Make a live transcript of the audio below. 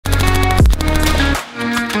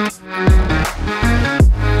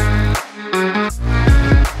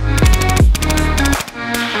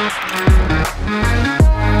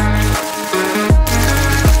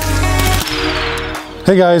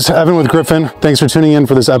Hey guys, Evan with Griffin. Thanks for tuning in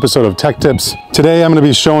for this episode of Tech Tips. Today I'm going to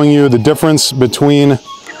be showing you the difference between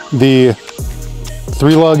the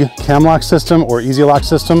 3-lug CAM-LOK system or EZ-LOK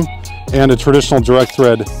system and a traditional direct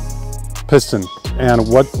thread piston, and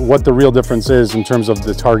what the real difference is in terms of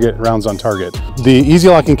the target, rounds on target. The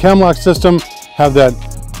EZ-LOK and CAM-LOK system have that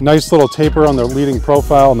nice little taper on the leading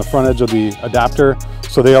profile on the front edge of the adapter,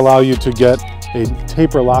 so they allow you to get a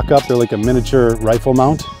taper lockup. They're like a miniature rifle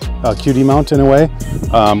mount, QD mount in a way.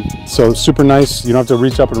 So super nice. You don't have to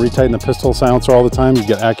reach up and retighten the pistol silencer all the time. You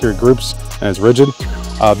get accurate groups and it's rigid.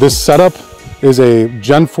 This setup is a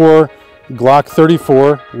Gen 4 Glock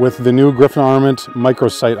 34 with the new Griffin Armament micro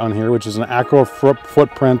sight on here, which is an acro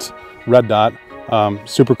footprint red dot.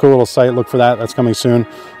 Super cool little sight. Look for that. That's coming soon.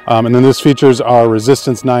 And then this features our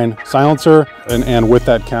Resistance 9 silencer and with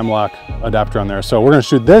that CAM-LOK adapter on there. So we're going to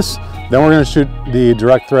shoot this, then we're going to shoot the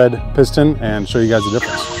direct thread piston and show you guys the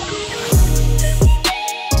difference.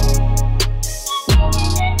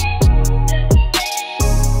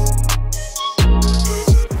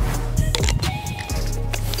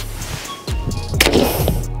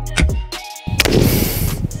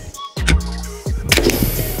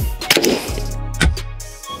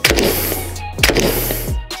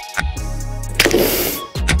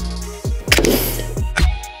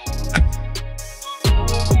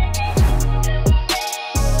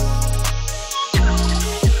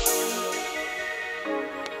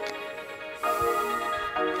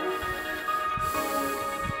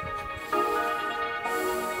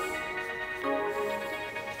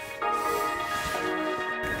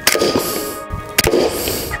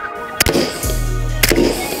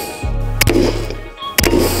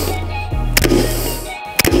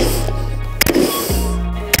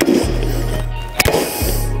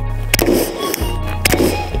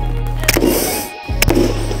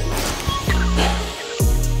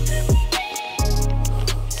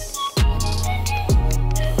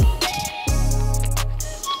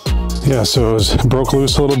 Yeah, so it broke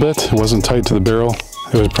loose a little bit. It wasn't tight to the barrel.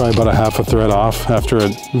 It was probably about a half a thread off after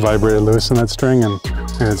it vibrated loose in that string, and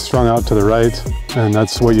it strung out to the right, and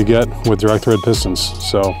that's what you get with direct thread pistons.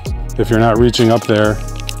 So if you're not reaching up there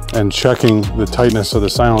and checking the tightness of the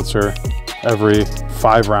silencer every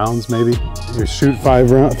 5 rounds, maybe you shoot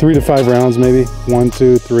 3 to 5 rounds, maybe 1,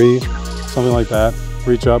 2, 3, something like that.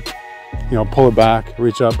 Reach up, you know, pull it back,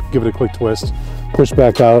 reach up, give it a quick twist, push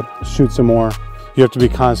back out, shoot some more. You have to be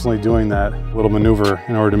constantly doing that little maneuver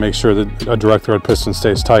in order to make sure that a direct thread piston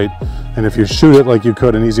stays tight. And if you shoot it like you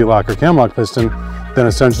could an EZ-LOK or CAM-LOK piston, then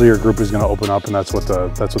essentially your group is going to open up, and that's what the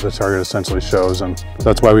target essentially shows. And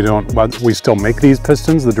that's why we still make these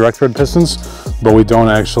pistons, the direct thread pistons, but we don't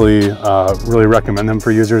actually really recommend them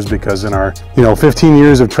for users, because in our 15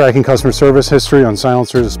 years of tracking customer service history on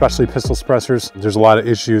silencers, especially pistol suppressors, there's a lot of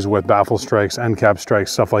issues with baffle strikes, end cap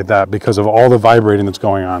strikes, stuff like that, because of all the vibrating that's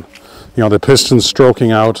going on. You know, the piston's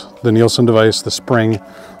stroking out the Nielsen device, the spring,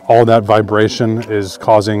 all that vibration is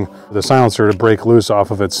causing the silencer to break loose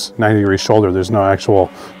off of its 90-degree shoulder. There's no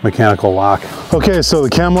actual mechanical lock. Okay, so the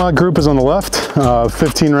CAM-LOK group is on the left,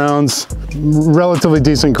 15 rounds, relatively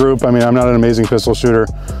decent group. I mean, I'm not an amazing pistol shooter.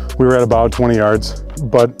 We were at about 20 yards,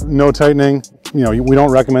 but no tightening. You know, we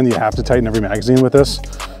don't recommend you have to tighten every magazine with this.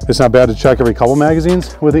 It's not bad to check every couple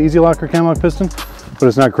magazines with the EZ-LOK or CAM-LOK piston, but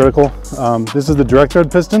it's not critical. This is the direct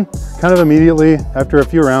thread piston. Kind of immediately after a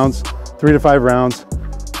few rounds, 3 to 5 rounds,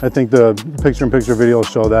 I think the picture-in-picture video will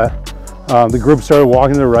show that. The group started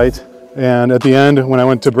walking to the right, and at the end, when I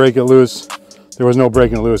went to break it loose, there was no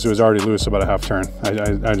breaking it loose. It was already loose about a half turn.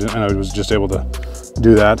 I was just able to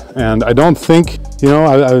do that. And I don't think,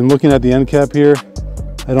 I'm looking at the end cap here.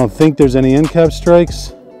 I don't think there's any end cap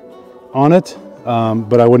strikes on it,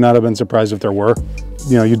 but I would not have been surprised if there were.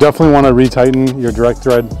 You definitely want to retighten your direct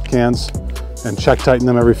thread cans and check tighten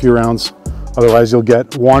them every few rounds. Otherwise you'll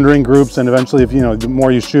get wandering groups, and eventually the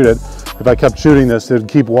more you shoot it, if I kept shooting this, it'd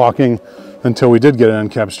keep walking until we did get an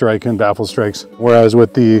end cap strike and baffle strikes. Whereas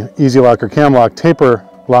with the EZ-LOK or CAM-LOK taper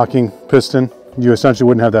locking piston, you essentially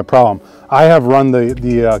wouldn't have that problem. I have run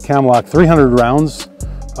the CAM-LOK 300 rounds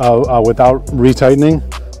without retightening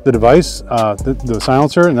the device, the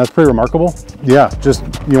silencer, and that's pretty remarkable. Yeah, just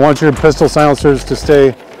you want your pistol silencers to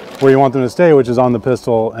stay where you want them to stay, which is on the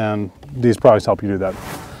pistol, and these products help you do that.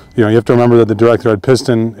 You have to remember that the direct thread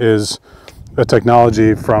piston is a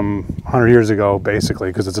technology from 100 years ago, basically,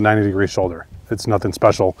 because it's a 90-degree shoulder. It's nothing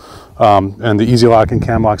special. And the EZ-LOK and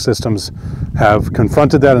CAM-LOK systems have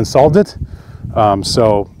confronted that and solved it.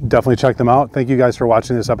 So definitely check them out. Thank you guys for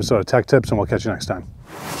watching this episode of Tech Tips, and we'll catch you next time.